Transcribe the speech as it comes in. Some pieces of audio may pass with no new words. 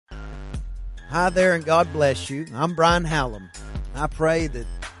Hi there and God bless you. I'm Brian Hallam. I pray that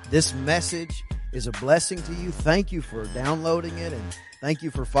this message is a blessing to you. Thank you for downloading it, and thank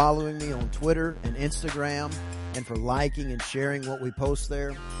you for following me on Twitter and Instagram and for liking and sharing what we post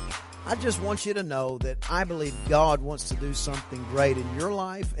there. I just want you to know that I believe God wants to do something great in your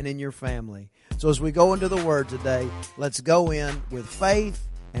life and in your family. So as we go into the Word today, let's go in with faith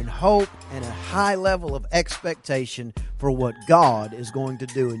and hope and a high level of expectation for what God is going to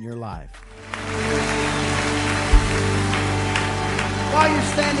do in your life. While you're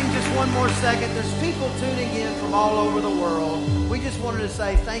standing just one more second, there's people tuning in from all over the world. We just wanted to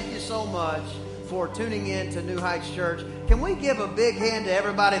say thank you so much for tuning in to New Heights Church. Can we give a big hand to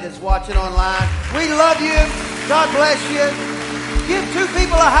everybody that's watching online? We love you. God bless you. Give two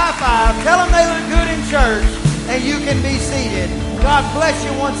people a high five. Tell them they look good in church, and you can be seated. God bless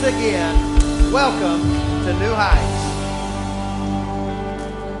you once again. Welcome to New Heights.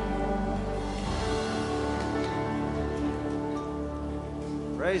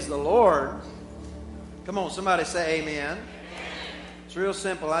 Praise the Lord. Come on, somebody say amen. It's real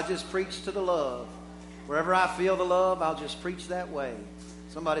simple. I just preach to the love. Wherever I feel the love, I'll just preach that way.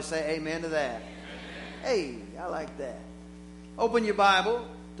 Somebody say amen to that. Hey, I like that. Open your Bible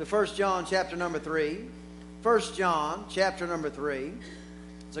to 1 John chapter number 3. 1 John chapter number 3.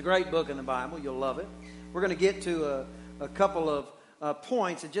 It's a great book in the Bible. You'll love it. We're going to get to a couple of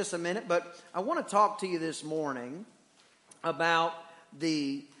points in just a minute, but I want to talk to you this morning about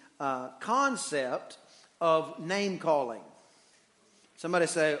the concept of name calling. Somebody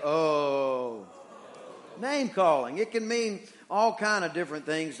say, oh. Name calling. It can mean all kind of different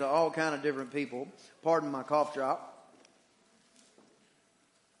things to all kind of different people. Pardon my cough drop.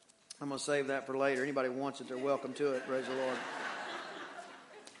 I'm going to save that for later. Anybody wants it, they're welcome to it. Praise the Lord.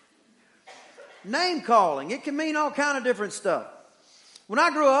 Name calling. It can mean all kind of different stuff. When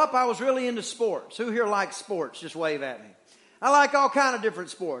I grew up, I was really into sports. Who here likes sports? Just wave at me. I like all kind of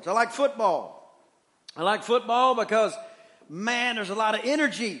different sports. I like football. I like football because, man, there's a lot of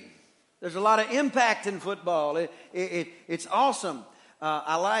energy. There's a lot of impact in football. It's awesome.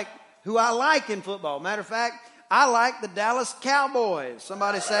 I like who I like in football. Matter of fact, I like the Dallas Cowboys.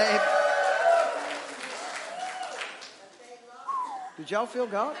 Somebody say, did y'all feel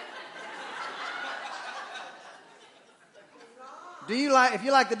God? If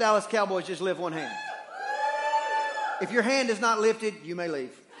you like the Dallas Cowboys, just lift one hand. If your hand is not lifted, you may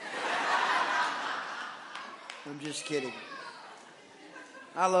leave. I'm just kidding.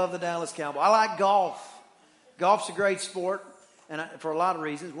 I love the Dallas Cowboys. I like golf. Golf's a great sport, and for a lot of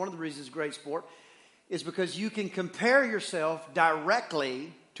reasons. One of the reasons it's a great sport is because you can compare yourself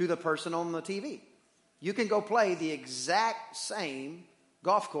directly to the person on the TV. You can go play the exact same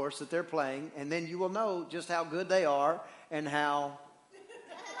golf course that they're playing, and then you will know just how good they are and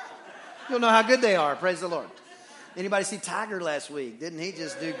you'll know how good they are. Praise the Lord. Anybody see Tiger last week? Didn't he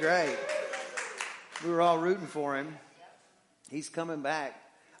just do great? We were all rooting for him. He's coming back.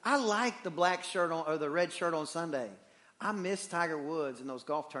 I like the black shirt on, or the red shirt on Sunday. I miss Tiger Woods in those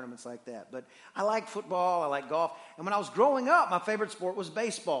golf tournaments like that. But I like football. I like golf. And when I was growing up, my favorite sport was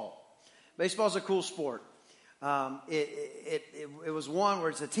baseball. Baseball's a cool sport. It was one where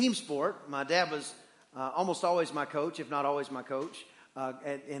it's a team sport. My dad was almost always my coach, if not always my coach,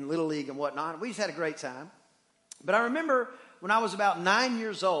 in Little League and whatnot. We just had a great time. But I remember when I was about 9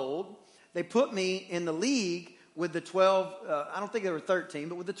 years old, they put me in the league with the 12, I don't think they were 13,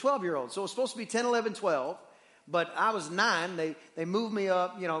 but with the 12-year-olds. So it was supposed to be 10, 11, 12. But I was 9. They moved me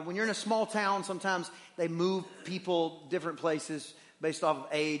up. You know, when you're in a small town, sometimes they move people different places based off of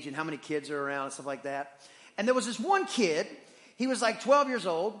age and how many kids are around and stuff like that. And there was this one kid. He was like 12 years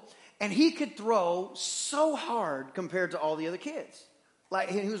old, and he could throw so hard compared to all the other kids. Like,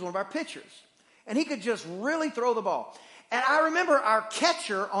 he was one of our pitchers. And he could just really throw the ball. And I remember our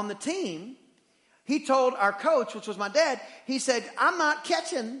catcher on the team, he told our coach, which was my dad, he said, I'm not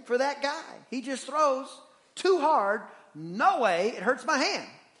catching for that guy. He just throws too hard. No way. It hurts my hand.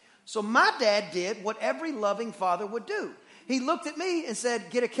 So my dad did what every loving father would do. He looked at me and said,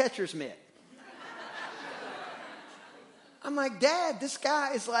 get a catcher's mitt. I'm like, Dad, this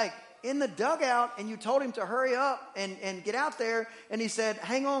guy is like in the dugout and you told him to hurry up and get out there. And he said,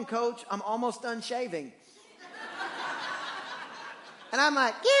 hang on, coach, I'm almost done shaving. And I'm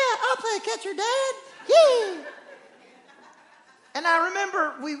like, yeah, I'll play catcher, Dad. Yeah. And I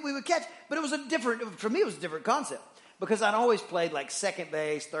remember we would catch, but for me it was a different concept because I'd always played like second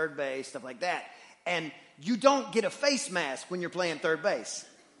base, third base, stuff like that. And you don't get a face mask when you're playing third base.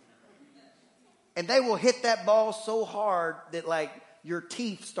 And they will hit that ball so hard that like your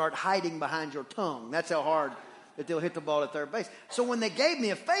teeth start hiding behind your tongue. That's how hard that they'll hit the ball at third base. So when they gave me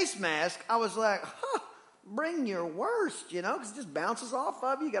a face mask, I was like, bring your worst, because it just bounces off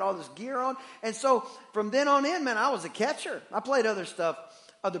of you. You got all this gear on. And so from then on in, man, I was a catcher. I played other stuff,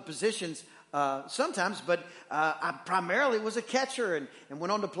 other positions sometimes, but I primarily was a catcher and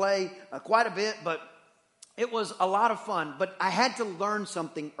went on to play quite a bit. But it was a lot of fun. But I had to learn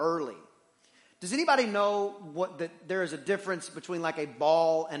something early. Does anybody know that there is a difference between like a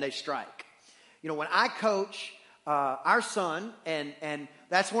ball and a strike? When I coach our son, and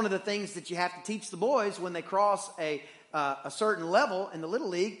that's one of the things that you have to teach the boys when they cross a certain level in the Little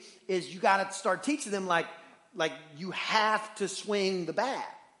League, is you got to start teaching them like you have to swing the bat,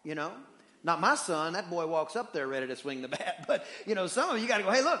 Not my son. That boy walks up there ready to swing the bat. But, some of you got to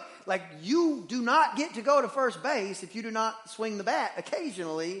go, hey, look, you do not get to go to first base if you do not swing the bat.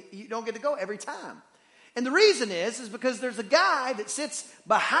 Occasionally, you don't get to go every time. And the reason is because there's a guy that stands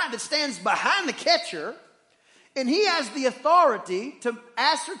behind the catcher, and he has the authority to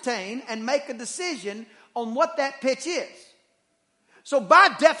ascertain and make a decision on what that pitch is. So by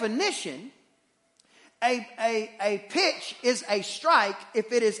definition, a pitch is a strike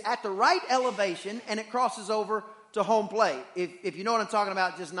if it is at the right elevation and it crosses over to home plate. If you know what I'm talking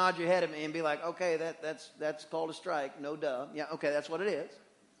about, just nod your head at me and be like, okay, that's called a strike. No duh. Yeah, okay, that's what it is.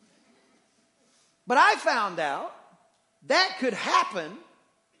 But I found out that could happen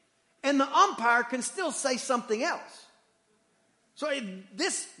and the umpire can still say something else. So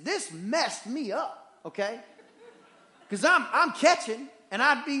this messed me up, okay? Because I'm catching and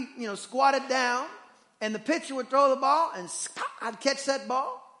I'd be, squatted down. And the pitcher would throw the ball, and I'd catch that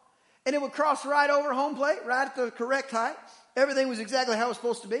ball. And it would cross right over home plate, right at the correct height. Everything was exactly how it was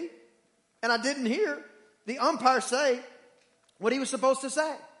supposed to be. And I didn't hear the umpire say what he was supposed to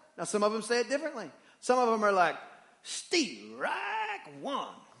say. Now, some of them say it differently. Some of them are like, strike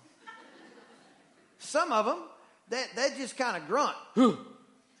one. Some of them, they just kind of grunt.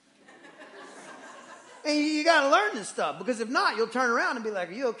 And you got to learn this stuff. Because if not, you'll turn around and be like,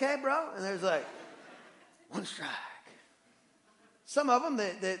 are you okay, bro? And there's like, one strike. Some of them,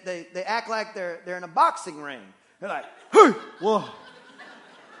 they act like they're in a boxing ring. They're like, hey, whoa.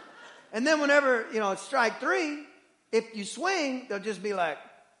 And then whenever, it's strike three, if you swing, they'll just be like,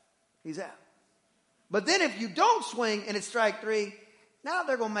 he's out. But then if you don't swing and it's strike three, now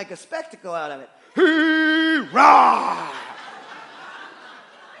they're going to make a spectacle out of it. Hee-rah!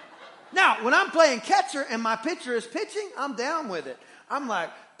 Now, when I'm playing catcher and my pitcher is pitching, I'm down with it. I'm like,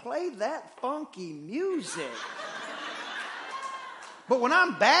 play that funky music. But when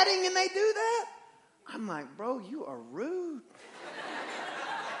I'm batting and they do that, I'm like, bro, you are rude.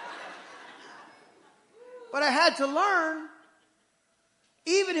 But I had to learn,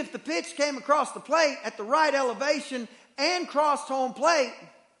 even if the pitch came across the plate at the right elevation and crossed home plate,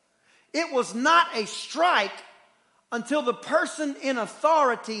 it was not a strike until the person in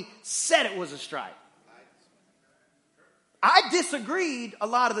authority said it was a strike. I disagreed a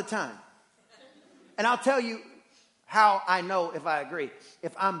lot of the time. And I'll tell you how I know if I agree.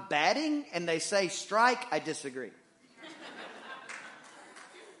 If I'm batting and they say strike, I disagree.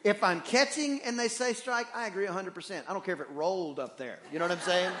 If I'm catching and they say strike, I agree 100%. I don't care if it rolled up there. You know what I'm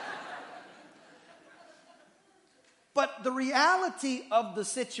saying? But the reality of the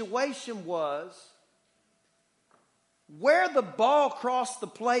situation was, where the ball crossed the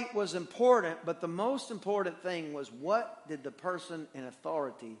plate was important, but the most important thing was, what did the person in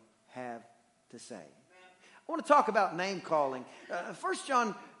authority have to say? I want to talk about name calling. 1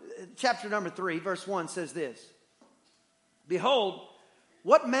 John chapter number 3, verse 1 says this. Behold,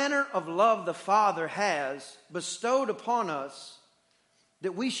 what manner of love the Father has bestowed upon us,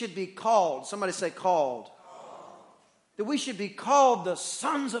 that we should be called. Somebody say called. That we should be called the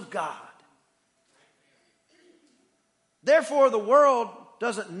sons of God. Therefore, the world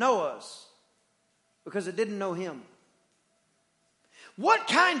doesn't know us because it didn't know him. What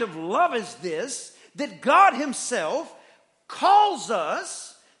kind of love is this that God himself calls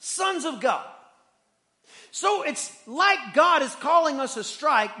us sons of God? So it's like God is calling us a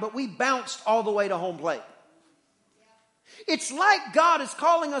strike, but we bounced all the way to home plate. It's like God is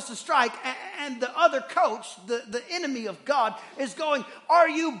calling us a strike, and the other coach, the enemy of God, is going, are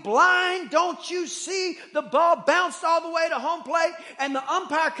you blind? Don't you see the ball bounced all the way to home plate? And the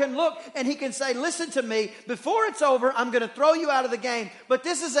umpire can look and he can say, listen to me, before it's over, I'm going to throw you out of the game. But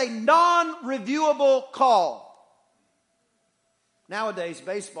this is a non-reviewable call. Nowadays,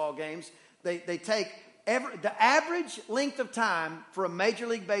 baseball games, they take the average length of time for a Major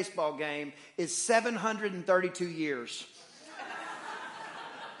League Baseball game is 732 years.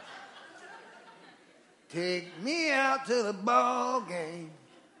 Take me out to the ball game.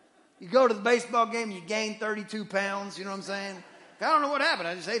 You go to the baseball game, you gain 32 pounds, you know what I'm saying? I don't know what happened.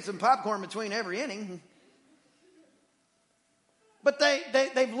 I just ate some popcorn between every inning. But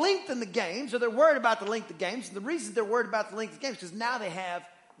they've lengthened the games, or they're worried about the length of games. And the reason they're worried about the length of games is because now they have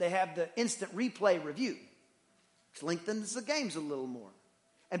the instant replay review. Which lengthens the games a little more.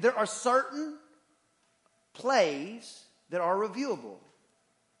 And there are certain plays that are reviewable.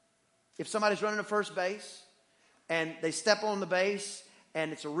 If somebody's running to first base and they step on the base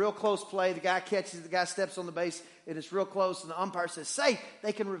and it's a real close play, the guy catches it, the guy steps on the base and it's real close and the umpire says safe,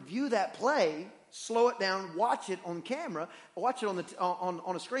 they can review that play, slow it down, watch it on camera, watch it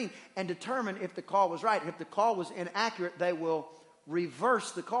on a screen and determine if the call was right. If the call was inaccurate, they will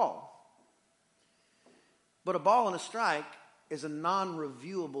reverse the call. But a ball and a strike is a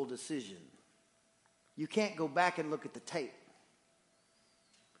non-reviewable decision. You can't go back and look at the tape.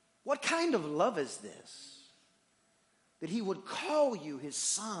 What kind of love is this? That he would call you his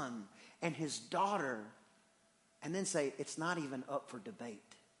son and his daughter and then say, it's not even up for debate.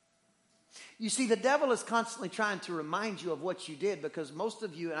 You see, the devil is constantly trying to remind you of what you did because most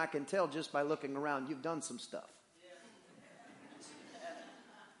of you, and I can tell just by looking around, you've done some stuff.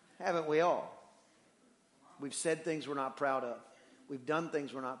 Haven't we all? We've said things we're not proud of. We've done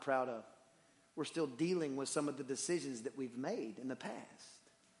things we're not proud of. We're still dealing with some of the decisions that we've made in the past.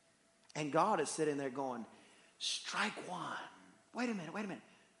 And God is sitting there going, strike one. Wait a minute.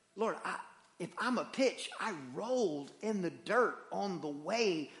 Lord, if I'm a pitch, I rolled in the dirt on the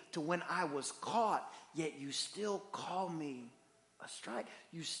way to when I was caught, yet you still call me a strike.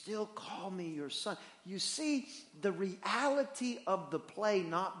 You still call me your son. You see, the reality of the play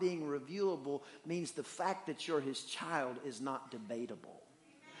not being reviewable means the fact that you're his child is not debatable.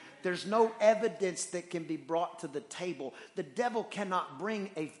 There's no evidence that can be brought to the table. The devil cannot bring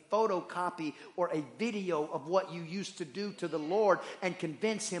a photocopy or a video of what you used to do to the Lord and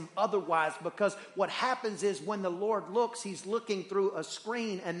convince him otherwise, because what happens is when the Lord looks, he's looking through a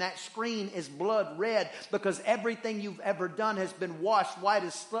screen, and that screen is blood red because everything you've ever done has been washed white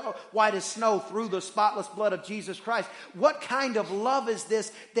as snow through the spotless blood of Jesus Christ. What kind of love is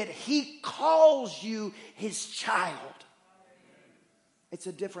this that he calls you his child? It's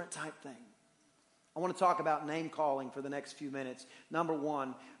a different type thing. I want to talk about name calling for the next few minutes. Number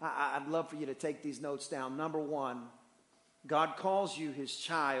one, I'd love for you to take these notes down. Number one, God calls you his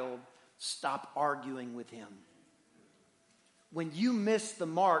child. Stop arguing with him. When you miss the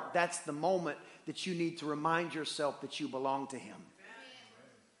mark, that's the moment that you need to remind yourself that you belong to him.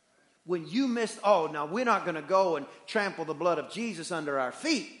 When you miss, now we're not going to go and trample the blood of Jesus under our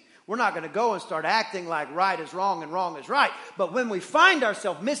feet. We're not going to go and start acting like right is wrong and wrong is right. But when we find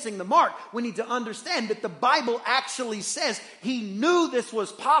ourselves missing the mark, we need to understand that the Bible actually says he knew this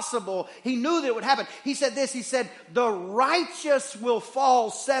was possible. He knew that it would happen. He said this, he said, the righteous will fall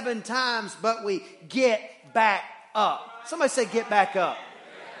 7 times, but we get back up. Somebody say get back up.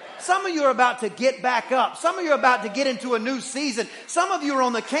 Some of you are about to get back up. Some of you are about to get into a new season. Some of you are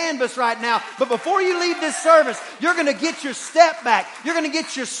on the canvas right now. But before you leave this service, you're going to get your step back. You're going to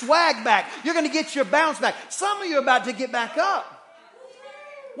get your swag back. You're going to get your bounce back. Some of you are about to get back up.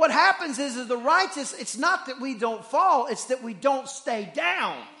 What happens is the righteous, it's not that we don't fall. It's that we don't stay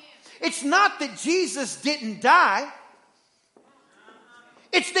down. It's not that Jesus didn't die.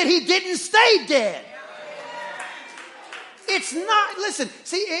 It's that he didn't stay dead. It's not, listen,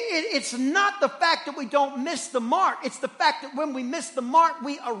 see, it's not the fact that we don't miss the mark. It's the fact that when we miss the mark,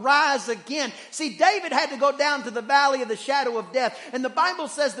 we arise again. See, David had to go down to the valley of the shadow of death. And the Bible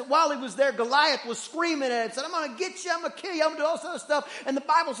says that while he was there, Goliath was screaming at him, said, I'm going to get you, I'm going to kill you, I'm going to do all sorts of stuff. And the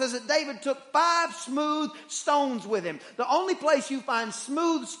Bible says that David took 5 smooth stones with him. The only place you find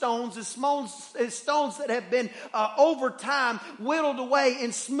smooth stones is stones that have been over time whittled away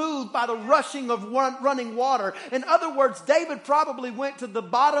and smoothed by the rushing of running water. In other words, David probably went to the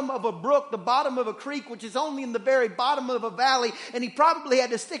bottom of a brook, the bottom of a creek, which is only in the very bottom of a valley, and he probably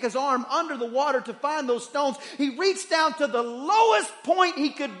had to stick his arm under the water to find those stones. He reached down to the lowest point he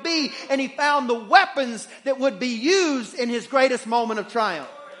could be, and he found the weapons that would be used in his greatest moment of triumph.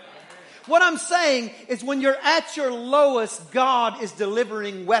 What I'm saying is when you're at your lowest, God is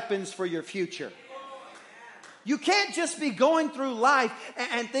delivering weapons for your future. You can't just be going through life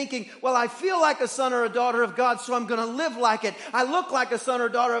and thinking, well, I feel like a son or a daughter of God, so I'm going to live like it. I look like a son or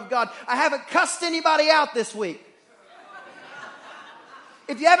daughter of God. I haven't cussed anybody out this week.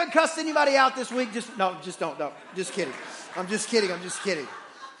 If you haven't cussed anybody out this week, just don't. Just kidding. I'm just kidding.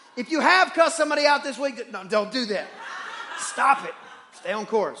 If you have cussed somebody out this week, no, don't do that. Stop it. Stay on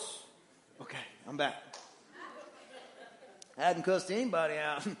course. Okay, I'm back. I hadn't cussed anybody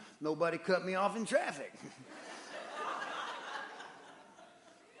out. Nobody cut me off in traffic.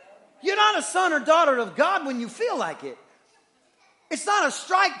 You're not a son or daughter of God when you feel like it. It's not a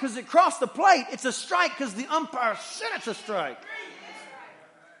strike because it crossed the plate. It's a strike because the umpire said it's a strike.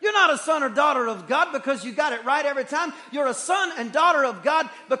 You're not a son or daughter of God because you got it right every time. You're a son and daughter of God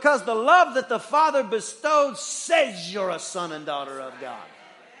because the love that the Father bestowed says you're a son and daughter of God.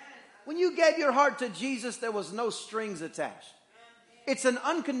 When you gave your heart to Jesus, there was no strings attached. It's an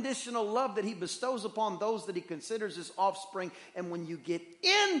unconditional love that he bestows upon those that he considers his offspring. And when you get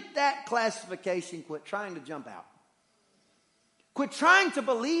in that classification, quit trying to jump out. Quit trying to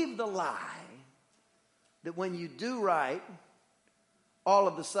believe the lie that when you do right, all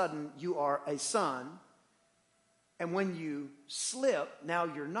of a sudden you are a son. And when you slip, now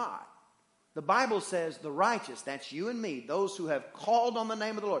you're not. The Bible says the righteous, that's you and me, those who have called on the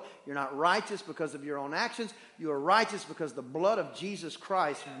name of the Lord. You're not righteous because of your own actions. You are righteous because the blood of Jesus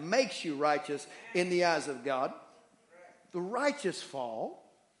Christ makes you righteous in the eyes of God. The righteous fall,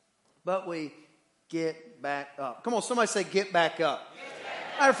 but we get back up. Come on, somebody say get back up.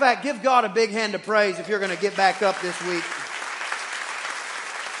 Matter of fact, give God a big hand of praise if you're going to get back up this week.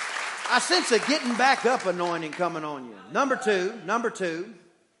 I sense a getting back up anointing coming on you. Number two.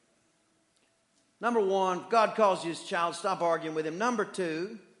 Number one, God calls you his child. Stop arguing with him. Number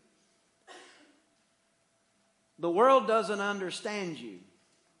two, the world doesn't understand you.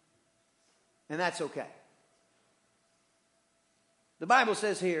 And that's okay. The Bible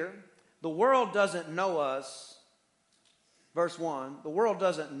says here, the world doesn't know us. Verse 1, the world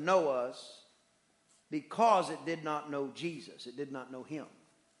doesn't know us because it did not know Jesus. It did not know him.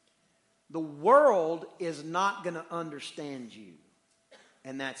 The world is not going to understand you.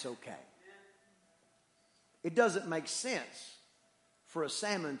 And that's okay. It doesn't make sense for a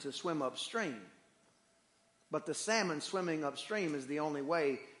salmon to swim upstream. But the salmon swimming upstream is the only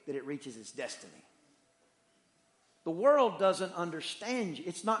way that it reaches its destiny. The world doesn't understand you.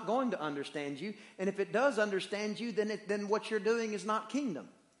 It's not going to understand you. And if it does understand you, then what you're doing is not kingdom.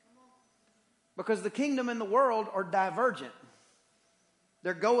 Because the kingdom and the world are divergent.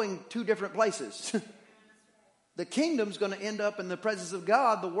 They're going two different places. The kingdom's going to end up in the presence of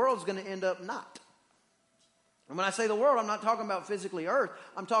God. The world's going to end up not. And when I say the world, I'm not talking about physically earth.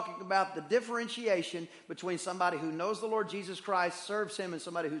 I'm talking about the differentiation between somebody who knows the Lord Jesus Christ, serves him, and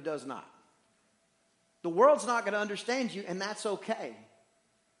somebody who does not. The world's not going to understand you, and that's okay.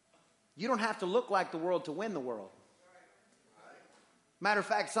 You don't have to look like the world to win the world. Matter of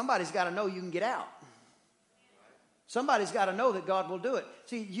fact, somebody's got to know you can get out. Somebody's got to know that God will do it.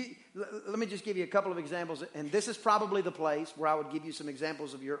 See, let me just give you a couple of examples, and this is probably the place where I would give you some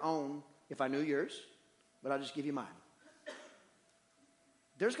examples of your own if I knew yours. But I'll just give you mine.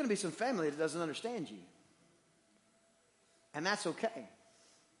 There's going to be some family that doesn't understand you. And that's okay.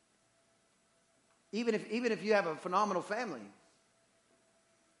 Even if you have a phenomenal family,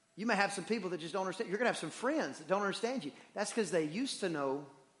 you may have some people that just don't understand. You're going to have some friends that don't understand you. That's because they used to know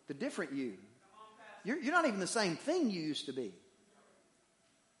the different you. You're not even the same thing you used to be.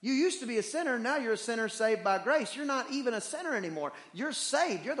 You used to be a sinner, now you're a sinner saved by grace. You're not even a sinner anymore. You're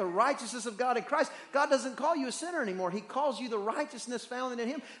saved. You're the righteousness of God in Christ. God doesn't call you a sinner anymore. He calls you the righteousness found in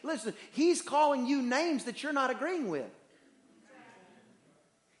him. Listen, he's calling you names that you're not agreeing with.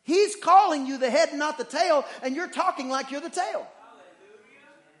 He's calling you the head and not the tail, and you're talking like you're the tail.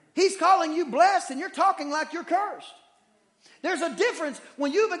 He's calling you blessed, and you're talking like you're cursed. There's a difference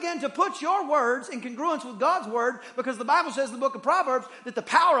when you begin to put your words in congruence with God's word, because the Bible says in the book of Proverbs that the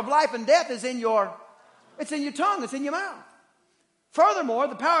power of life and death is in your tongue, it's in your mouth. Furthermore,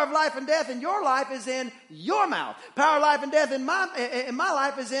 the power of life and death in your life is in your mouth. Power of life and death in my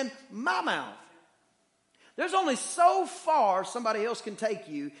life is in my mouth. There's only so far somebody else can take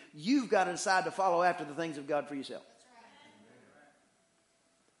you. You've got to decide to follow after the things of God for yourself.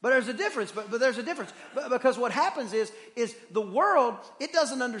 But there's a difference. But there's a difference. Because what happens is the world, it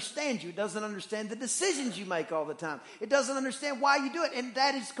doesn't understand you. It doesn't understand the decisions you make all the time. It doesn't understand why you do it. And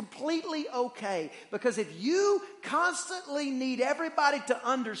that is completely okay. Because if you constantly need everybody to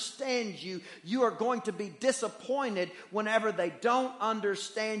understand you, you are going to be disappointed whenever they don't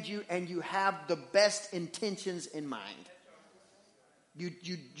understand you and you have the best intentions in mind.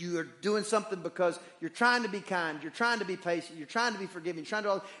 You are doing something because you're trying to be kind, you're trying to be patient, you're trying to be forgiving,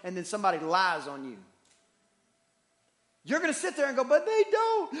 and then somebody lies on you. You're going to sit there and go, but they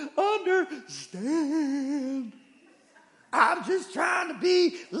don't understand. I'm just trying to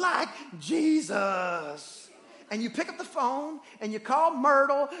be like Jesus. And you pick up the phone and you call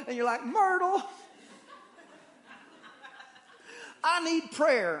Myrtle and you're like, Myrtle, I need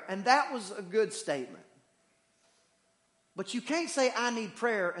prayer. And that was a good statement. But you can't say, I need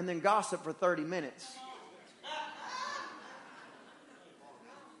prayer, and then gossip for 30 minutes.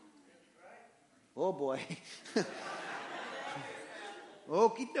 Oh, boy.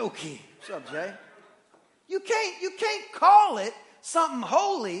 Okie dokie. What's up, Jay? You can't call it something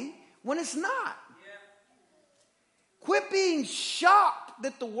holy when it's not. Quit being shocked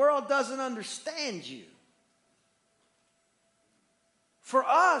that the world doesn't understand you. For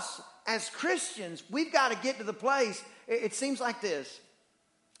us as Christians, we've got to get to the place, it seems like this.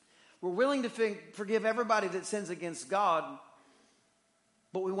 We're willing to forgive everybody that sins against God,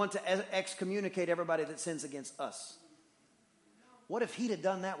 but we want to excommunicate everybody that sins against us. What if he'd have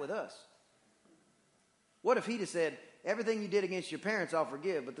done that with us? What if he'd have said, everything you did against your parents I'll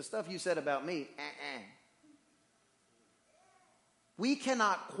forgive, but the stuff you said about me, We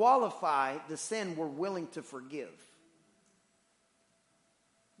cannot qualify the sin we're willing to forgive.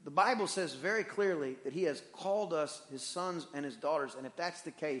 The Bible says very clearly that he has called us his sons and his daughters, and if that's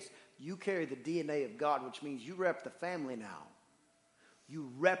the case, you carry the DNA of God, which means you rep the family now. You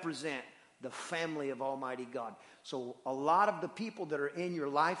represent the family of Almighty God. So a lot of the people that are in your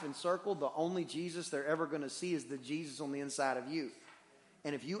life and circle, the only Jesus they're ever going to see is the Jesus on the inside of you.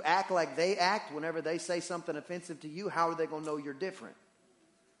 And if you act like they act whenever they say something offensive to you, how are they going to know you're different?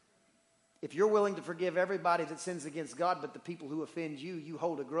 If you're willing to forgive everybody that sins against God, but the people who offend you, you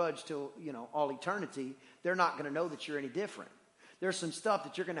hold a grudge till, all eternity, they're not going to know that you're any different. There's some stuff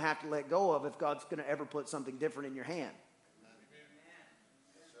that you're going to have to let go of if God's going to ever put something different in your hand.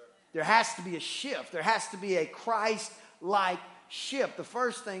 There has to be a shift. There has to be a Christ-like shift. The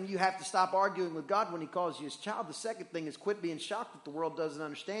first thing, you have to stop arguing with God when he calls you his child. The second thing is quit being shocked that the world doesn't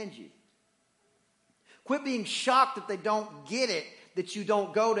understand you. Quit being shocked that they don't get it, that you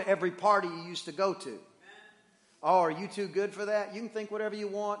don't go to every party you used to go to. Oh, are you too good for that? You can think whatever you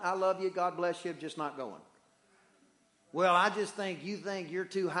want. I love you. God bless you. I'm just not going. Well, I just think you're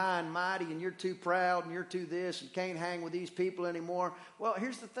too high and mighty and you're too proud and you're too this and can't hang with these people anymore. Well,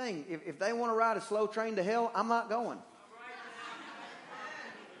 here's the thing. If they want to ride a slow train to hell, I'm not going.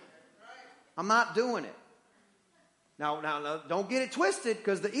 I'm not doing it. Now, don't get it twisted,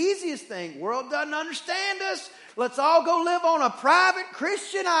 because the easiest thing, world doesn't understand us. Let's all go live on a private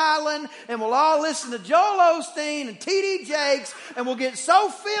Christian island, and we'll all listen to Joel Osteen and T.D. Jakes, and we'll get so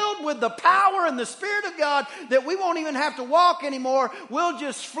filled with the power and the Spirit of God that we won't even have to walk anymore. We'll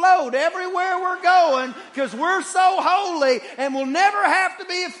just float everywhere we're going because we're so holy, and we'll never have to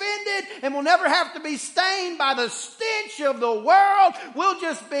be offended, and we'll never have to be stained by the stench of the world. We'll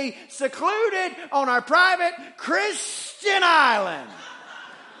just be secluded on our private Christian island.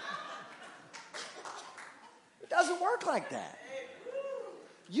 It doesn't work like that.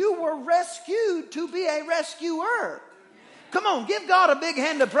 You were rescued to be a rescuer. Come on, give God a big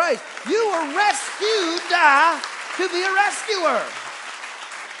hand of praise. You were rescued to be a rescuer.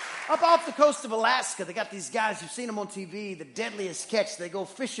 Up off the coast of Alaska, they got these guys, you've seen them on TV, the deadliest catch. They go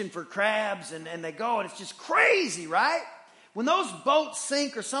fishing for crabs and they go, and it's just crazy, right? When those boats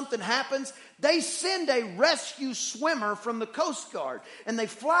sink or something happens, they send a rescue swimmer from the Coast Guard. And they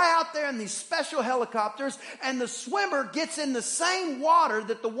fly out there in these special helicopters, and the swimmer gets in the same water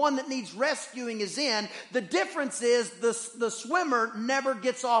that the one that needs rescuing is in. The difference is the swimmer never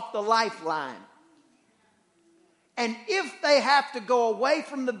gets off the lifeline. And if they have to go away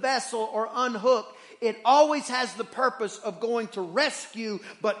from the vessel or unhook, it always has the purpose of going to rescue,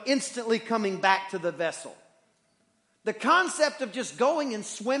 but instantly coming back to the vessel. The concept of just going and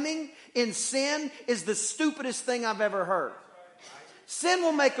swimming in sin is the stupidest thing I've ever heard. Sin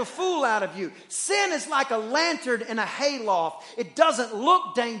will make a fool out of you. Sin is like a lantern in a hayloft. It doesn't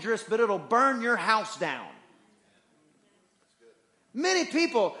look dangerous, but it'll burn your house down. Many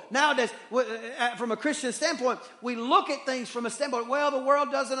people nowadays, from a Christian standpoint, we look at things from a standpoint, well, the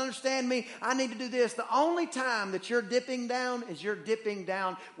world doesn't understand me. I need to do this. The only time that you're dipping down is you're dipping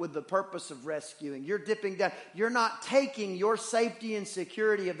down with the purpose of rescuing. You're dipping down. You're not taking your safety and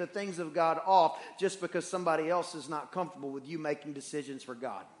security of the things of God off just because somebody else is not comfortable with you making decisions for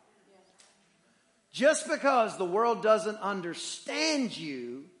God. Just because the world doesn't understand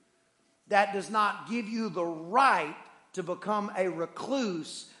you, that does not give you the right to become a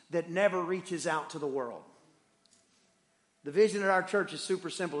recluse that never reaches out to the world. The vision at our church is super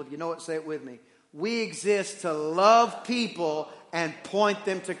simple. If you know it, say it with me. We exist to love people and point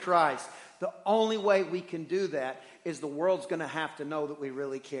them to Christ. The only way we can do that is the world's going to have to know that we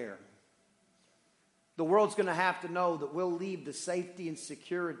really care. The world's going to have to know that we'll leave the safety and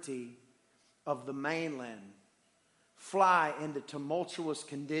security of the mainland, fly into tumultuous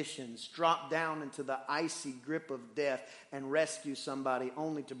conditions, drop down into the icy grip of death, and rescue somebody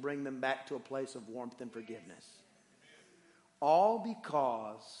only to bring them back to a place of warmth and forgiveness. All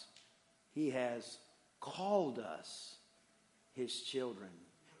because he has called us his children.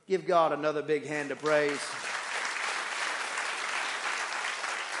 Give God another big hand of praise.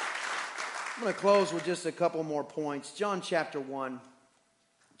 I'm going to close with just a couple more points. John chapter 1,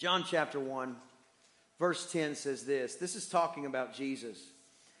 verse 10 says this. This is talking about Jesus.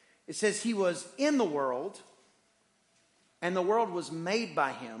 It says, He was in the world, and the world was made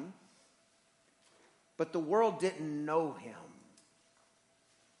by Him, but the world didn't know Him.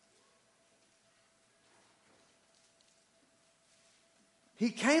 He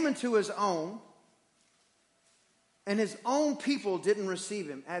came into His own, and His own people didn't receive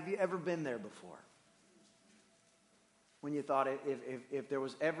Him. Have you ever been there before? When you thought if there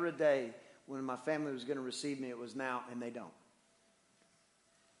was ever a day when my family was going to receive me, it was now, and they don't.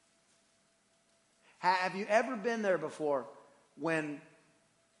 Have you ever been there before when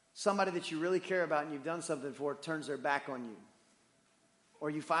somebody that you really care about and you've done something for turns their back on you? Or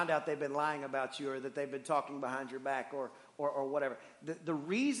you find out they've been lying about you, or that they've been talking behind your back, or whatever. The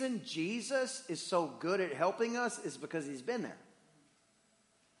reason Jesus is so good at helping us is because He's been there.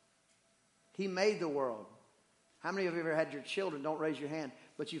 He made the world. How many of you have ever had your children, don't raise your hand,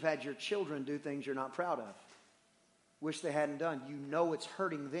 but you've had your children do things you're not proud of? Wish they hadn't done. You know it's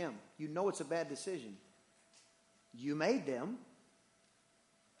hurting them. You know it's a bad decision. You made them,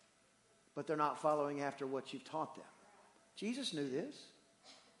 but they're not following after what you've taught them. Jesus knew this.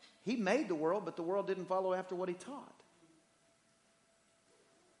 He made the world, but the world didn't follow after what He taught.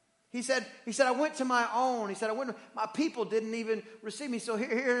 He said, I went to my own. He said, my people didn't even receive me. So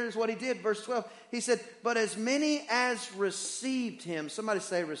here's what He did, verse 12. He said, but as many as received Him. Somebody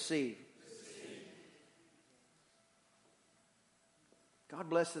say receive. God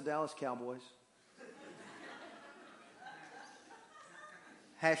bless the Dallas Cowboys.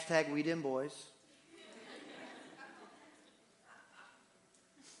 Hashtag we dem boys.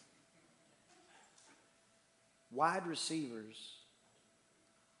 Wide receivers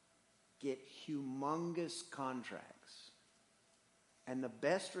get humongous contracts. And the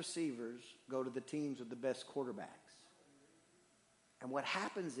best receivers go to the teams with the best quarterbacks. And what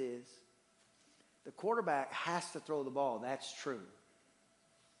happens is the quarterback has to throw the ball. That's true.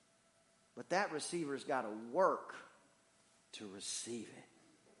 But that receiver's got to work to receive it.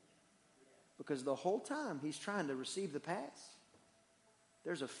 Because the whole time he's trying to receive the pass,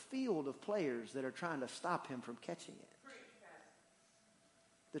 there's a field of players that are trying to stop him from catching it.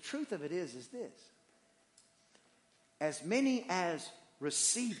 The truth of it is this. As many as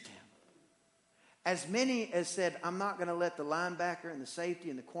received Him, as many as said, I'm not going to let the linebacker and the safety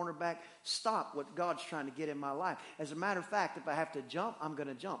and the cornerback stop what God's trying to get in my life. As a matter of fact, if I have to jump, I'm going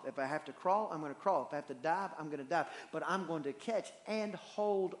to jump. If I have to crawl, I'm going to crawl. If I have to dive, I'm going to dive. But I'm going to catch and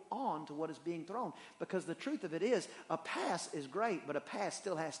hold on to what is being thrown. Because the truth of it is, a pass is great, but a pass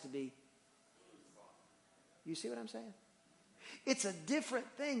still has to be. You see what I'm saying? It's a different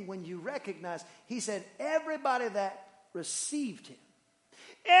thing when you recognize, He said, everybody that received Him,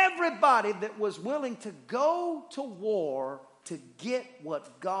 everybody that was willing to go to war to get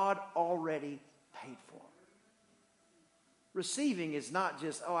what God already paid for. Receiving is not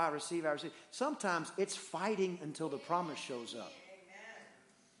just, I receive. Sometimes it's fighting until the promise shows up.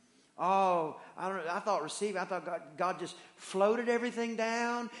 I thought God just floated everything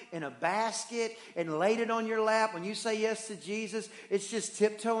down in a basket and laid it on your lap. When you say yes to Jesus, it's just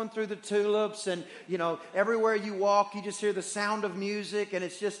tiptoeing through the tulips, and everywhere you walk, you just hear the sound of music, and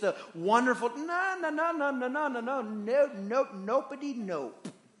it's just a wonderful. Nopity nope.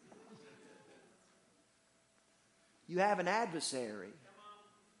 You have an adversary,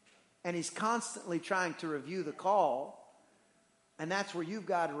 and he's constantly trying to review the call. And that's where you've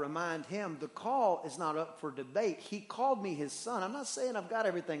got to remind him the call is not up for debate. He called me his son. I'm not saying I've got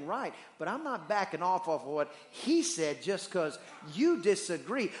everything right, but I'm not backing off of what he said just because you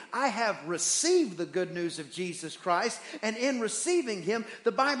disagree. I have received the good news of Jesus Christ, and in receiving him,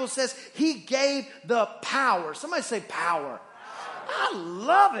 the Bible says he gave the power. Somebody say power. I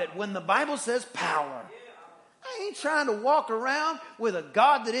love it when the Bible says power. I ain't trying to walk around with a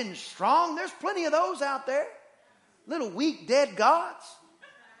God that isn't strong. There's plenty of those out there. Little weak, dead gods.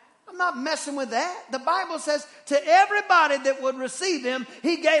 I'm not messing with that. The Bible says to everybody that would receive him,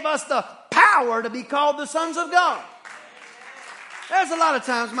 he gave us the power to be called the sons of God. There's a lot of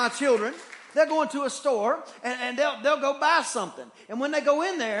times my children, they'll go into a store and they'll go buy something. And when they go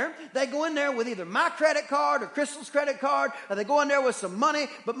in there with either my credit card or Crystal's credit card, or they go in there with some money.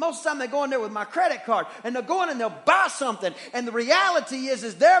 But most of the time they go in there with my credit card. And they'll go in and they'll buy something. And the reality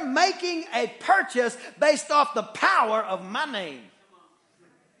is they're making a purchase based off the power of my name.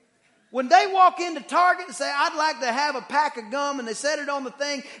 When they walk into Target and say, I'd like to have a pack of gum, and they set it on the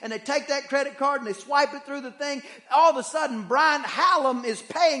thing, and they take that credit card and they swipe it through the thing, all of a sudden Brian Hallam is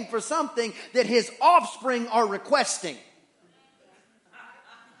paying for something that his offspring are requesting.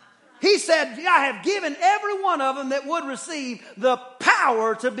 He said, I have given every one of them that would receive the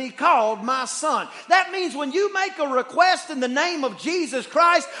power to be called my son. That means when you make a request in the name of Jesus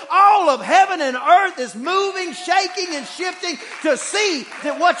Christ, all of heaven and earth is moving, shaking, and shifting to see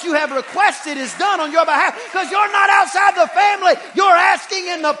that what you have requested is done on your behalf. Because you're not outside the family. You're asking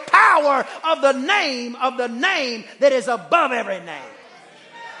in the power of the name that is above every name.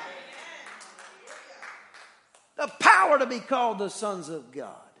 The power to be called the sons of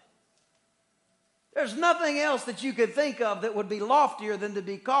God. There's nothing else that you could think of that would be loftier than to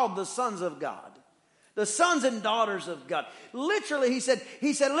be called the sons of God. The sons and daughters of God. Literally, he said,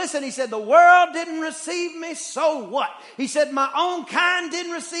 listen, he said, the world didn't receive me, so what? He said, my own kind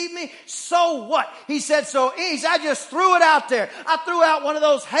didn't receive me, so what? He said, I just threw it out there. I threw out one of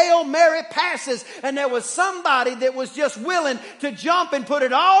those Hail Mary passes, and there was somebody that was just willing to jump and put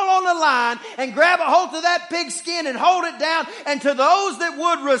it all on the line and grab a hold of that pigskin and hold it down. And to those that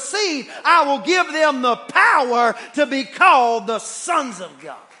would receive, I will give them the power to be called the sons of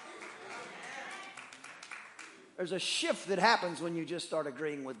God. There's a shift that happens when you just start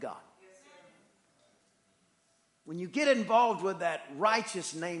agreeing with God. When you get involved with that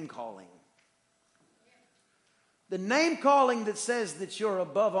righteous name calling. The name calling that says that you're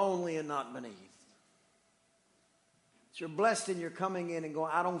above only and not beneath. That you're blessed and you're coming in and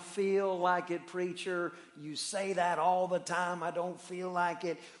going, I don't feel like it, preacher. You say that all the time. I don't feel like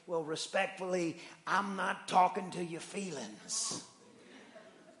it. Well, respectfully, I'm not talking to your feelings.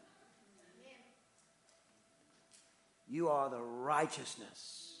 You are the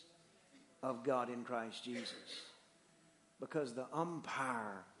righteousness of God in Christ Jesus. Because the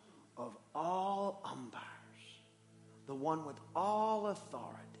umpire of all umpires, the one with all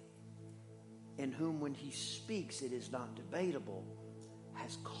authority, in whom when he speaks it is not debatable,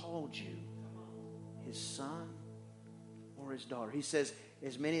 has called you his son or his daughter. He says,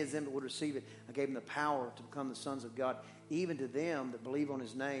 as many as them that would receive it, I gave them the power to become the sons of God, even to them that believe on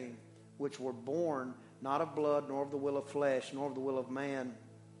his name, which were born not of blood, nor of the will of flesh, nor of the will of man,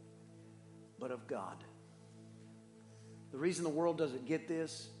 but of God. The reason the world doesn't get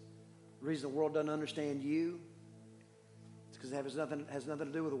this, the reason the world doesn't understand you, it's because it has nothing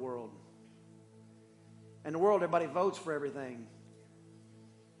to do with the world. In the world, everybody votes for everything.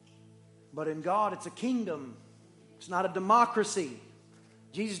 But in God, it's a kingdom. It's not a democracy.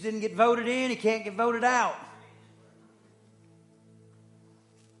 Jesus didn't get voted in. He can't get voted out.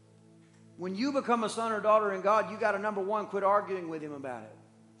 When you become a son or daughter in God, you got to, number one, quit arguing with him about it.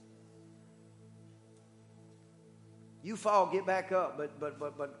 You fall, get back up,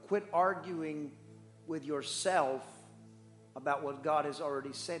 but quit arguing with yourself about what God has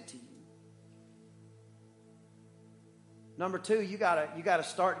already said to you. Number two, you gotta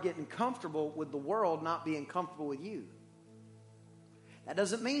start getting comfortable with the world not being comfortable with you. That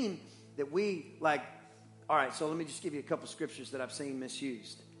doesn't mean that all right, so let me just give you a couple scriptures that I've seen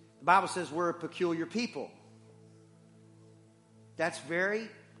misused. The Bible says we're a peculiar people. That's very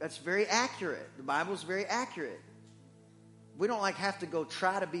accurate. The Bible's very accurate. We don't have to go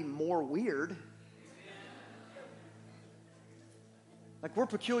try to be more weird. We're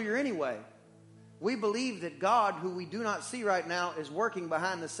peculiar anyway. We believe that God, who we do not see right now, is working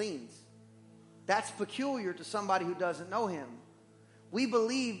behind the scenes. That's peculiar to somebody who doesn't know him. We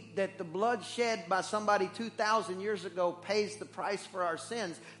believe that the blood shed by somebody 2,000 years ago pays the price for our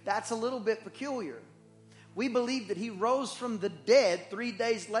sins. That's a little bit peculiar. We believe that he rose from the dead 3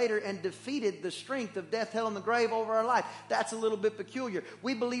 days later and defeated the strength of death, hell, and the grave over our life. That's a little bit peculiar.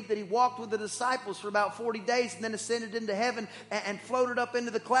 We believe that he walked with the disciples for about 40 days and then ascended into heaven and floated up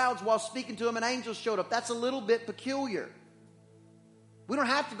into the clouds while speaking to them, and angels showed up. That's a little bit peculiar. We don't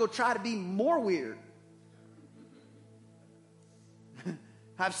have to go try to be more weird.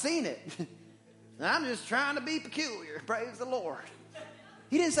 I've seen it. I'm just trying to be peculiar. Praise the Lord.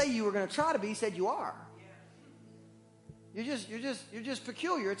 He didn't say you were going to try to be. He said you are. You're just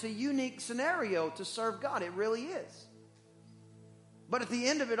peculiar. It's a unique scenario to serve God. It really is. But at the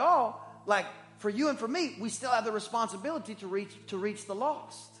end of it all, for you and for me, we still have the responsibility to reach the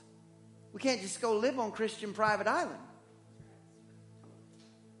lost. We can't just go live on Christian private island.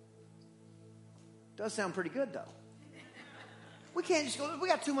 Does sound pretty good though. We can't just go. We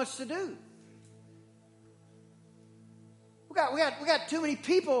got too much to do. We got too many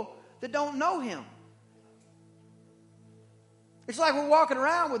people that don't know him. It's like we're walking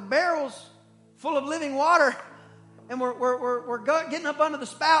around with barrels full of living water And we're getting up under the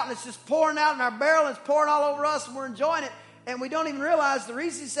spout, and it's just pouring out in our barrel, and it's pouring all over us, and we're enjoying it. And we don't even realize the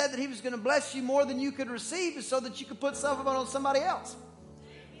reason he said that he was going to bless you more than you could receive is so that you could put some of it on somebody else.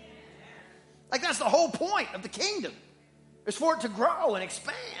 Like, that's the whole point of the kingdom. It's for it to grow and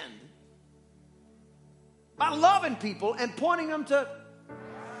expand. By loving people and pointing them to...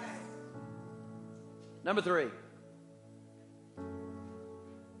 Number 3.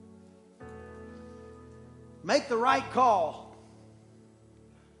 Make the right call.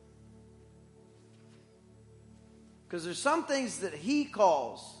 Because there's some things that he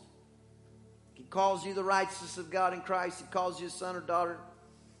calls. He calls you the righteousness of God in Christ. He calls you a son or daughter.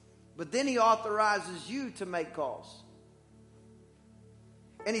 But then he authorizes you to make calls.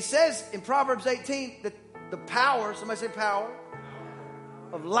 And he says in Proverbs 18 that the power, somebody say power,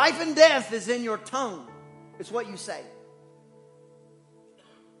 of life and death is in your tongue. It's what you say.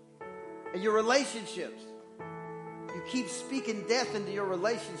 And your relationships. You keep speaking death into your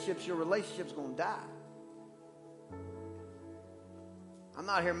relationship's going to die. I'm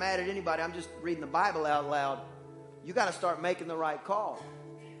not here mad at anybody. I'm just reading the Bible out loud. You got to start making the right call.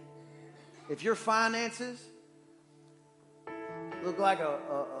 If your finances look like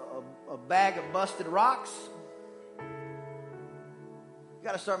a bag of busted rocks, you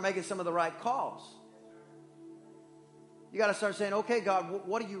got to start making some of the right calls. You got to start saying, okay, God,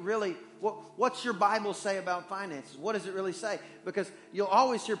 what do you really, what's your Bible say about finances? What does it really say? Because you'll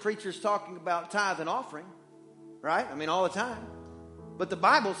always hear preachers talking about tithe and offering, right? I mean, all the time. But the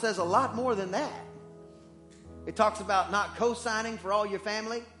Bible says a lot more than that. It talks about not co-signing for all your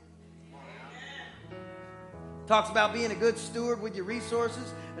family. It talks about being a good steward with your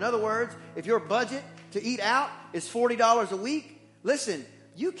resources. In other words, if your budget to eat out is $40 a week, listen,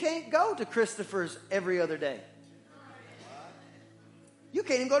 you can't go to Christopher's every other day. You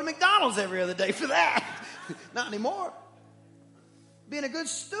can't even go to McDonald's every other day for that. Not anymore. Being a good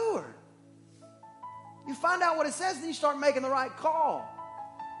steward. You find out what it says, and you start making the right call.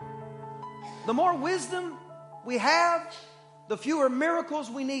 The more wisdom we have, the fewer miracles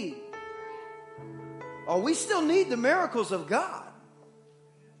we need. Oh, we still need the miracles of God.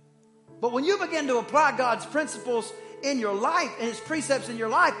 But when you begin to apply God's principles in your life and his precepts in your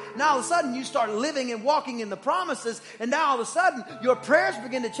life, now all of a sudden you start living and walking in the promises, and now all of a sudden your prayers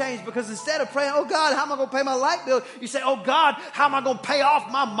begin to change, because instead of praying, oh God, how am I going to pay my light bill? You say, oh God, how am I going to pay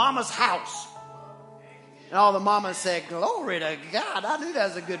off my mama's house? And all the mamas said, glory to God. I knew that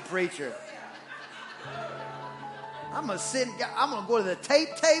was a good preacher. I'm going to go to the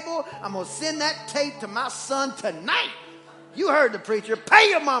tape table. I'm going to send that tape to my son tonight. You heard the preacher. Pay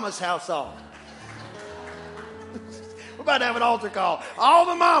your mama's house off. We're about to have an altar call. All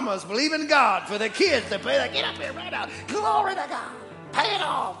the mamas believe in God for the kids to pay. Get up here right now. Glory to God. Pay it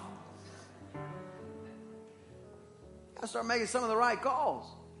off. Got to start making some of the right calls.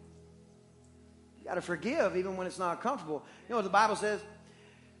 You got to forgive even when it's not comfortable. You know what the Bible says?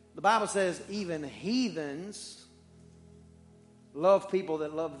 The Bible says even heathens love people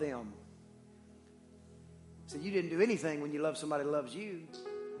that love them. So you didn't do anything when you love somebody that loves you.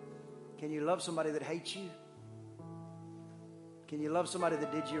 Can you love somebody that hates you? Can you love somebody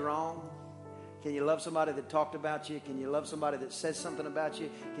that did you wrong? Can you love somebody that talked about you? Can you love somebody that says something about you?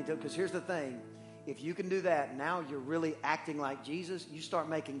 Because here's the thing. If you can do that, now you're really acting like Jesus. You start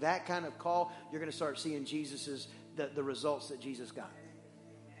making that kind of call, you're going to start seeing the results that Jesus got.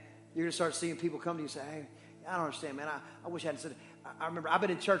 You're going to start seeing people come to you and say, hey, I don't understand, man. I wish I hadn't said it. I remember I've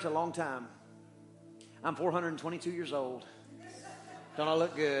been in church a long time. I'm 422 years old. Don't I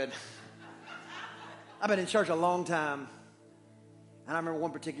look good? I've been in church a long time. And I remember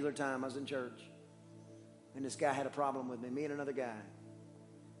one particular time I was in church. And this guy had a problem with me and another guy.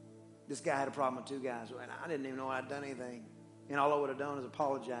 This guy had a problem with two guys. And I didn't even know I'd done anything. And all I would have done is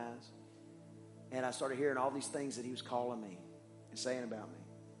apologize. And I started hearing all these things that he was calling me and saying about me.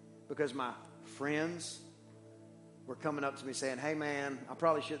 Because my friends were coming up to me saying, hey, man, I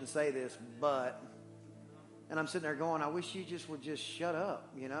probably shouldn't say this, but... And I'm sitting there going, I wish you would just shut up,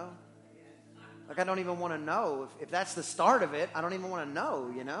 you know? Like, I don't even want to know. If that's the start of it, I don't even want to know,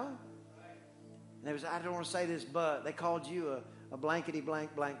 you know? And it was, I don't want to say this, but they called you a blankety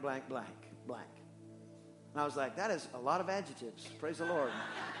blank, blank, blank, blank, blank. And I was like, that is a lot of adjectives. Praise the Lord.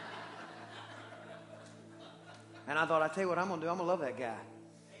 And I thought, I tell you what I'm going to do. I'm going to love that guy.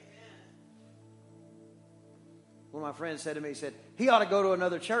 One of my friends said to me, he said, he ought to go to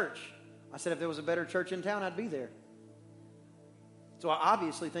another church. I said, if there was a better church in town, I'd be there. So I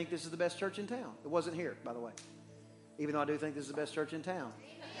obviously think this is the best church in town. It wasn't here, by the way. Even though I do think this is the best church in town.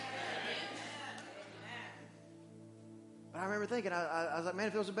 But I remember thinking, I was like, man,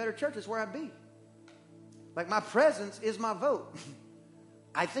 if it was a better church, that's where I'd be. Like, my presence is my vote.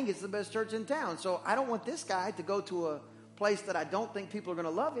 I think it's the best church in town. So I don't want this guy to go to a place that I don't think people are going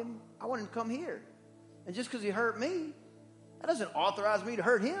to love him. I want him to come here. And just because he hurt me, that doesn't authorize me to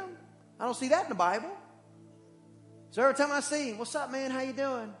hurt him. I don't see that in the Bible. So every time I see him, what's up, man? How you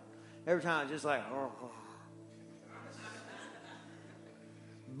doing? Every time it's just like, oh.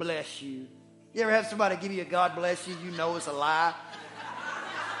 Bless you. You ever have somebody give you a God bless you, you know it's a lie?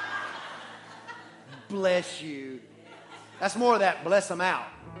 Bless you. That's more of that bless them out.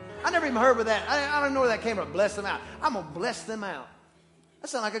 I never even heard of that. I don't know where that came from. Bless them out. I'm going to bless them out. That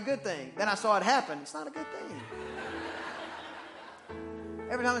sounds like a good thing. Then I saw it happen. It's not a good thing.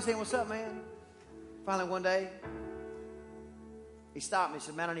 Every time I say, what's up, man? Finally one day, he stopped me. He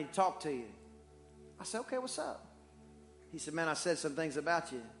said, man, I need to talk to you. I said, okay, what's up? He said, man, I said some things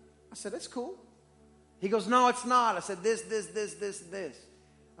about you. I said, that's cool. He goes, no, it's not. I said, this.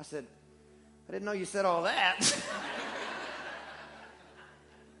 I said, I didn't know you said all that.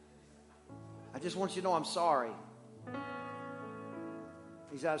 I just want you to know I'm sorry.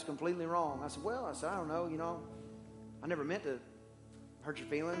 He said, I was completely wrong. I said, I don't know, I never meant to hurt your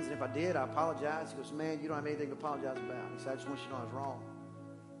feelings. And if I did, I apologize. He goes, man, you don't have anything to apologize about. He said, I just want you to know I was wrong.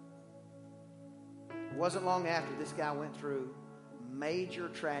 It wasn't long after this guy went through major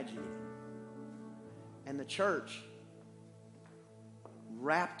tragedy. And the church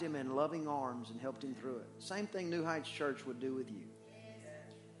wrapped him in loving arms and helped him through it. Same thing New Heights Church would do with you.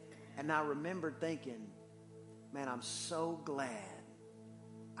 And I remembered thinking, man, I'm so glad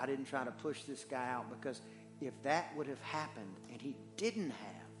I didn't try to push this guy out, because if that would have happened and he didn't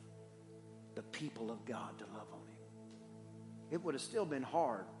have the people of God to love on him, it would have still been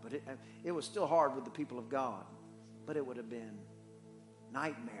hard, but it was still hard with the people of God, but it would have been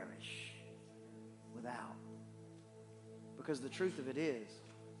nightmarish without. Because the truth of it is,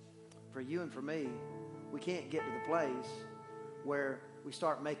 for you and for me, we can't get to the place where we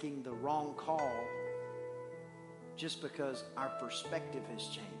start making the wrong call just because our perspective has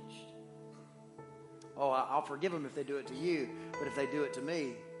changed. Oh, I'll forgive them if they do it to you, but if they do it to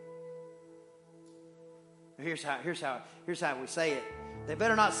me, here's how we say it. They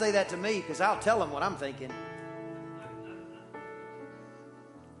better not say that to me, because I'll tell them what I'm thinking.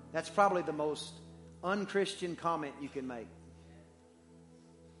 That's probably the most unchristian comment you can make.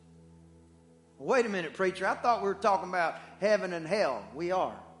 Wait a minute, preacher. I thought we were talking about heaven and hell. We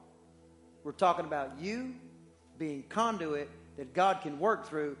are. We're talking about you being conduit that God can work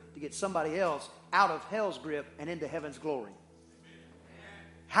through to get somebody else out of hell's grip and into heaven's glory.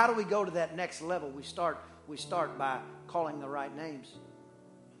 How do we go to that next level? We start by calling the right names.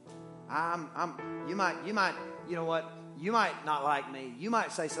 You might not like me. You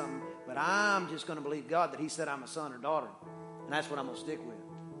might say something, but I'm just going to believe God that He said I'm a son or daughter. And that's what I'm going to stick with.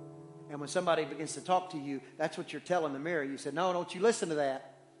 And when somebody begins to talk to you, that's what you're telling the mirror. You said, no, don't you listen to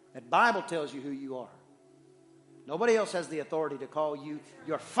that. That Bible tells you who you are. Nobody else has the authority to call you.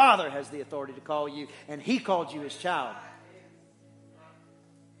 Your Father has the authority to call you, and He called you His child.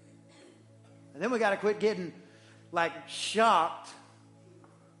 And then we got to quit getting shocked.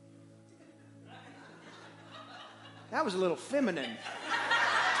 That was a little feminine.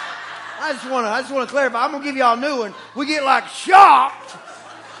 I just want to clarify. I'm going to give y'all a new one. We get shocked.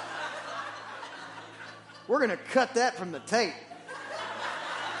 We're going to cut that from the tape.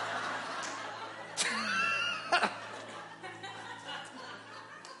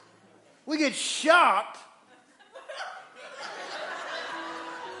 We get shocked.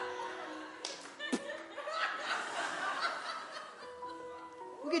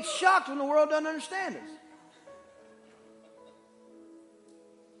 We get shocked when the world doesn't understand us.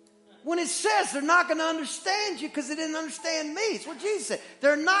 When it says they're not going to understand you because they didn't understand me. It's what Jesus said.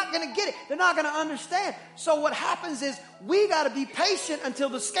 They're not going to get it. They're not going to understand. So what happens is we got to be patient until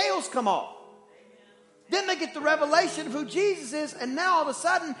the scales come off. Then they get the revelation of who Jesus is, and now all of a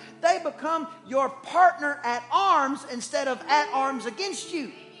sudden they become your partner at arms instead of at arms against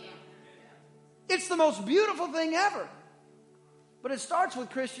you. It's the most beautiful thing ever. But it starts with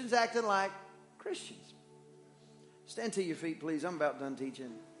Christians acting like Christians. Stand to your feet, please. I'm about done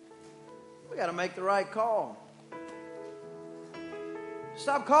teaching. We got to make the right call.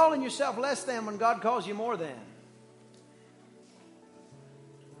 Stop calling yourself less than when God calls you more than.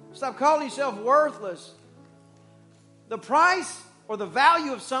 Stop calling yourself worthless. The price or the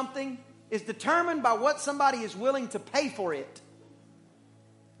value of something is determined by what somebody is willing to pay for it.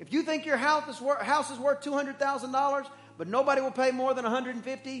 If you think your house is worth $200,000, but nobody will pay more than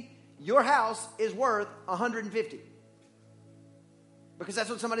 $150,000, your house is worth $150,000. Because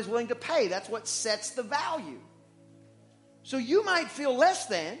that's what somebody's willing to pay. That's what sets the value. So you might feel less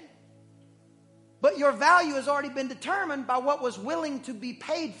than, But your value has already been determined by what was willing to be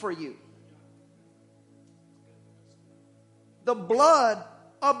paid for you. The blood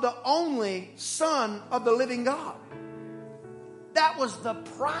of the only Son of the living God. That was the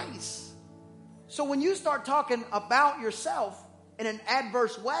price. So when you start talking about yourself in an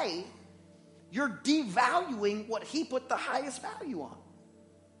adverse way, you're devaluing what He put the highest value on.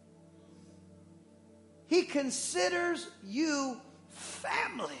 He considers you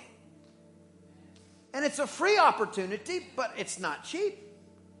family. And it's a free opportunity, but it's not cheap.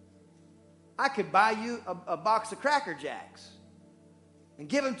 I could buy you a box of Cracker Jacks and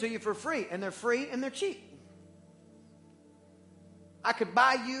give them to you for free. And they're free and they're cheap. I could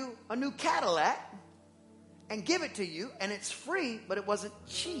buy you a new Cadillac and give it to you, and it's free, but it wasn't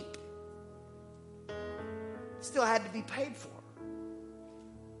cheap. It still had to be paid for.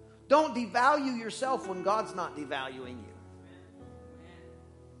 Don't devalue yourself when God's not devaluing you.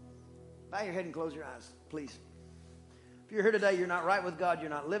 Bow your head and close your eyes, please. If you're here today, you're not right with God, you're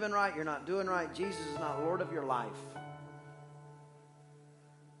not living right, you're not doing right, Jesus is not Lord of your life.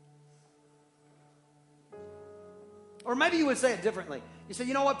 Or maybe you would say it differently. You say,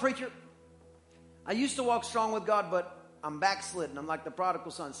 you know what, preacher? I used to walk strong with God, but I'm backslidden. I'm like the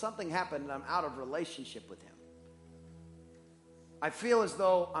prodigal son. Something happened and I'm out of relationship with Him. I feel as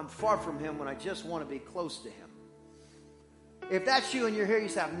though I'm far from Him when I just want to be close to Him. If that's you and you're here, you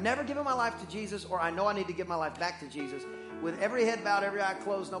say, I've never given my life to Jesus, or I know I need to give my life back to Jesus. With every head bowed, every eye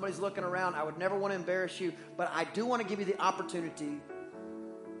closed, nobody's looking around. I would never want to embarrass you, but I do want to give you the opportunity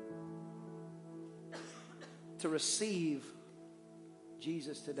to receive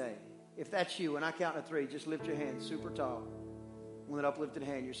Jesus today. If that's you, and I count to 3, just lift your hand super tall. With an uplifted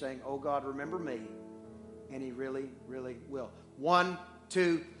hand, you're saying, oh God, remember me. And He really, really will. 1,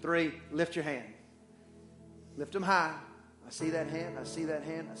 2, 3, lift your hand. Lift them high. I see that hand, I see that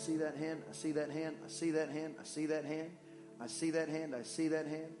hand, I see that hand, I see that hand, I see that hand, I see that hand, I see that hand, I see that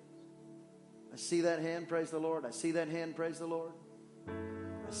hand. I see that hand, praise the Lord. I see that hand, praise the Lord.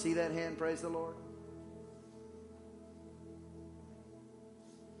 I see that hand, praise the Lord.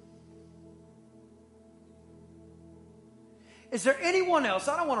 Is there anyone else?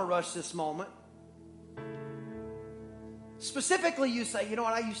 I don't want to rush this moment. Specifically, you say, you know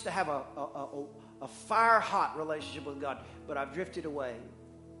what, I used to have a fire-hot relationship with God, but I've drifted away.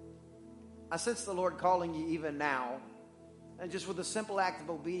 I sense the Lord calling you even now. And just with a simple act of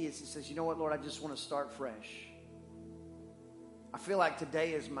obedience, He says, you know what, Lord, I just want to start fresh. I feel like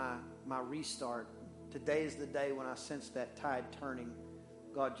today is my restart. Today is the day when I sense that tide turning.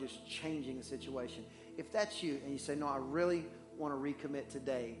 God just changing the situation. If that's you, and you say, no, I really want to recommit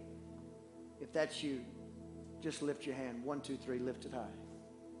today. If that's you, just lift your hand. 1, 2, 3, lift it high.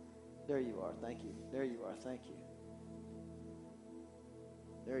 There you are. Thank you. There you are. Thank you.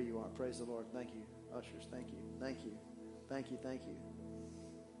 There you are. Praise the Lord. Thank you. Ushers, thank you. Thank you. Thank you. Thank you.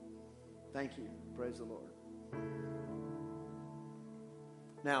 Thank you. Praise the Lord.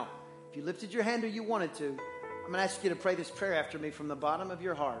 Now, if you lifted your hand or you wanted to, I'm going to ask you to pray this prayer after me from the bottom of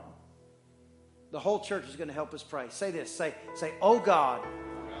your heart. The whole church is going to help us pray. Say this. Say, oh God,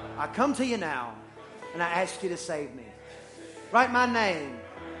 I come to you now and I ask you to save me. Write my name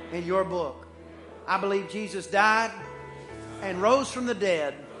in your book. I believe Jesus died and rose from the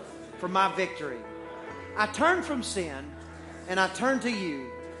dead for my victory. I turn from sin and I turn to you.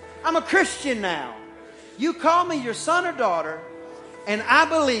 I'm a Christian now. You call me your son or daughter, and I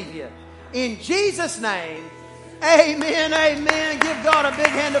believe you. In Jesus' name, amen, amen. Give God a big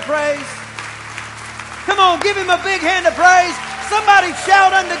hand of praise. Come on, give Him a big hand of praise. Somebody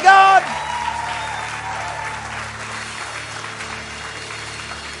shout unto God.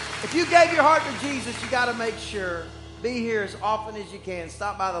 If you gave your heart to Jesus, you got to make sure. Be here as often as you can.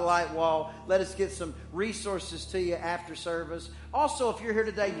 Stop by the light wall. Let us get some resources to you after service. Also, if you're here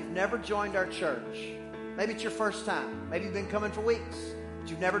today, you've never joined our church. Maybe it's your first time. Maybe you've been coming for weeks, but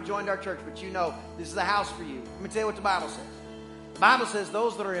you've never joined our church, but you know this is the house for you. Let me tell you what the Bible says. The Bible says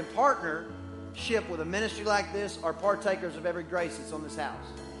those that are in partnership with a ministry like this are partakers of every grace that's on this house.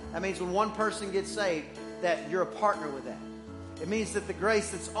 That means when one person gets saved, that you're a partner with that. It means that the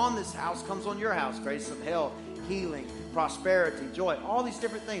grace that's on this house comes on your house. Grace of health, healing, prosperity, joy. All these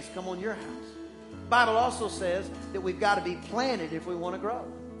different things come on your house. The Bible also says that we've got to be planted if we want to grow.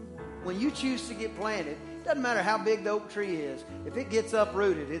 When you choose to get planted, it doesn't matter how big the oak tree is. If it gets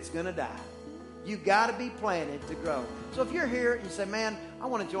uprooted, it's going to die. You've got to be planted to grow. So if you're here and you say, man, I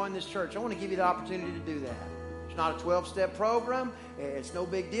want to join this church, I want to give you the opportunity to do that. It's not a 12-step program. It's no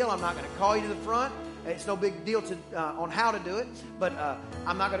big deal. I'm not going to call you to the front. It's no big deal on how to do it. But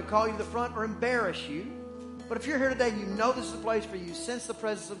I'm not going to call you to the front or embarrass you. But if you're here today, you know this is a place for you. Sense the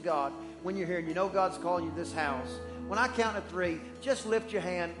presence of God. when you're here and you know God's calling you to this house, when I count to 3, just lift your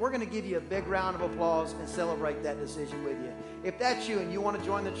hand. We're going to give you a big round of applause and celebrate that decision with you. If that's you and you want to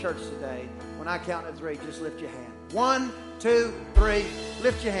join the church today, when I count to 3, just lift your hand. 1, 2, 3.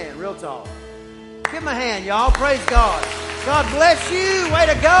 Lift your hand real tall. Give him a hand, y'all. Praise God. God bless you. Way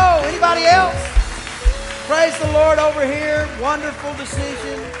to go. Anybody else? Praise the Lord over here. Wonderful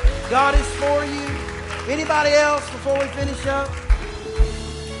decision. God is for you. Anybody else before we finish up?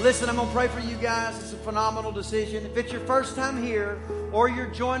 Listen, I'm going to pray for you guys. It's a phenomenal decision. If it's your first time here or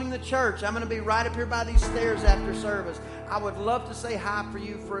you're joining the church, I'm going to be right up here by these stairs after service. I would love to say hi to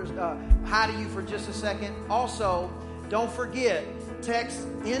you for just a second. Also, don't forget, text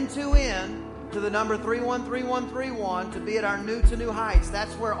N2N to the number 313131 to be at our New to New Heights.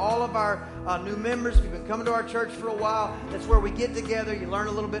 That's where all of our new members, if you've been coming to our church for a while, that's where we get together. You learn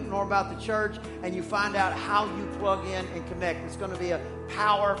a little bit more about the church, and you find out how you plug in and connect. It's going to be a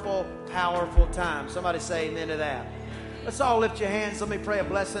powerful, powerful time. Somebody say amen to that. Let's all lift your hands. Let me pray a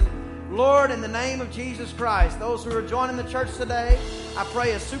blessing. Lord, in the name of Jesus Christ, those who are joining the church today, I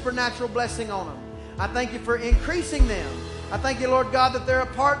pray a supernatural blessing on them. I thank you for increasing them. I thank you, Lord God, that they're a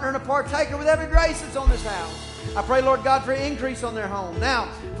partner and a partaker with every grace that's on this house. I pray, Lord God, for increase on their home. Now,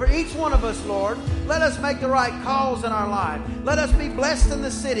 for each one of us, Lord, let us make the right calls in our life. Let us be blessed in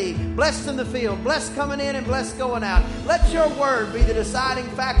the city, blessed in the field, blessed coming in and blessed going out. Let your word be the deciding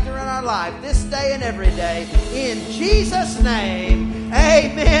factor in our life this day and every day. In Jesus' name,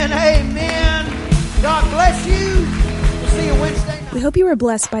 amen, amen. God bless you. We'll see you Wednesday night. We hope you were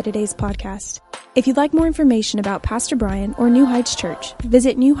blessed by today's podcast. If you'd like more information about Pastor Brian or New Heights Church,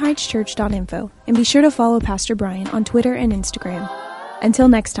 visit newheightschurch.info and be sure to follow Pastor Brian on Twitter and Instagram. Until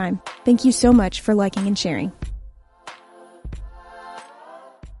next time, thank you so much for liking and sharing.